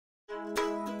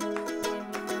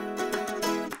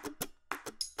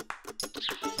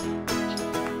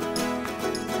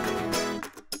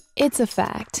It's a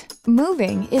fact.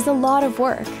 Moving is a lot of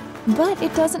work, but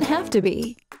it doesn't have to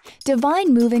be.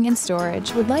 Divine Moving and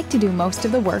Storage would like to do most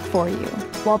of the work for you,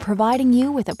 while providing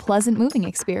you with a pleasant moving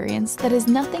experience that is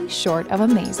nothing short of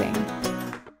amazing.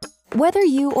 Whether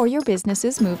you or your business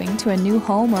is moving to a new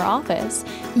home or office,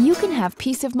 you can have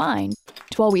peace of mind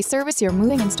while we service your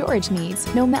moving and storage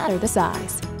needs no matter the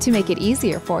size. To make it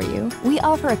easier for you, we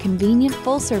offer a convenient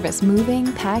full-service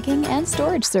moving, packing, and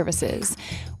storage services.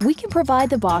 We can provide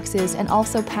the boxes and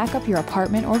also pack up your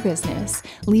apartment or business,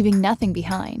 leaving nothing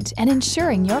behind and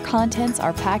ensuring your contents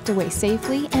are packed away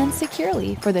safely and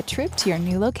securely for the trip to your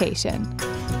new location.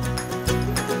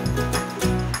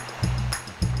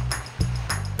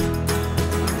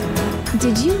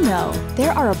 Did you know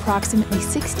there are approximately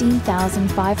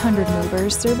 16,500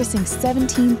 movers servicing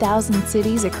 17,000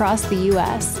 cities across the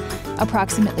U.S.?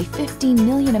 Approximately 15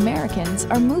 million Americans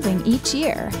are moving each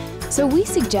year, so we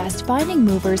suggest finding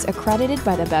movers accredited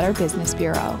by the Better Business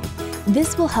Bureau.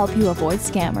 This will help you avoid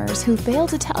scammers who fail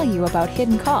to tell you about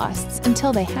hidden costs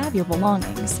until they have your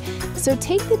belongings. So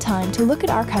take the time to look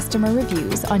at our customer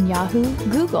reviews on Yahoo,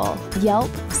 Google, Yelp,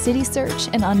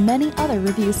 CitySearch, and on many other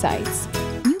review sites.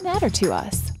 Matter to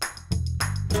us.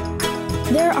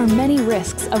 There are many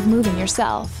risks of moving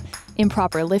yourself.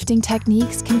 Improper lifting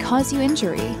techniques can cause you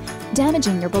injury,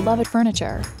 damaging your beloved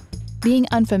furniture. Being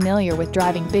unfamiliar with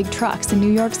driving big trucks in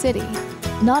New York City.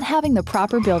 Not having the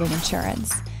proper building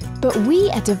insurance. But we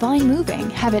at Divine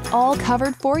Moving have it all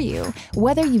covered for you,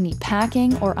 whether you need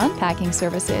packing or unpacking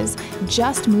services,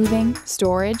 just moving,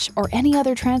 storage, or any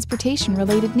other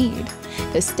transportation-related need.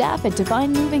 The staff at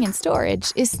Divine Moving and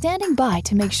Storage is standing by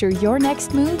to make sure your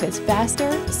next move is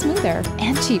faster, smoother,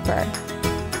 and cheaper.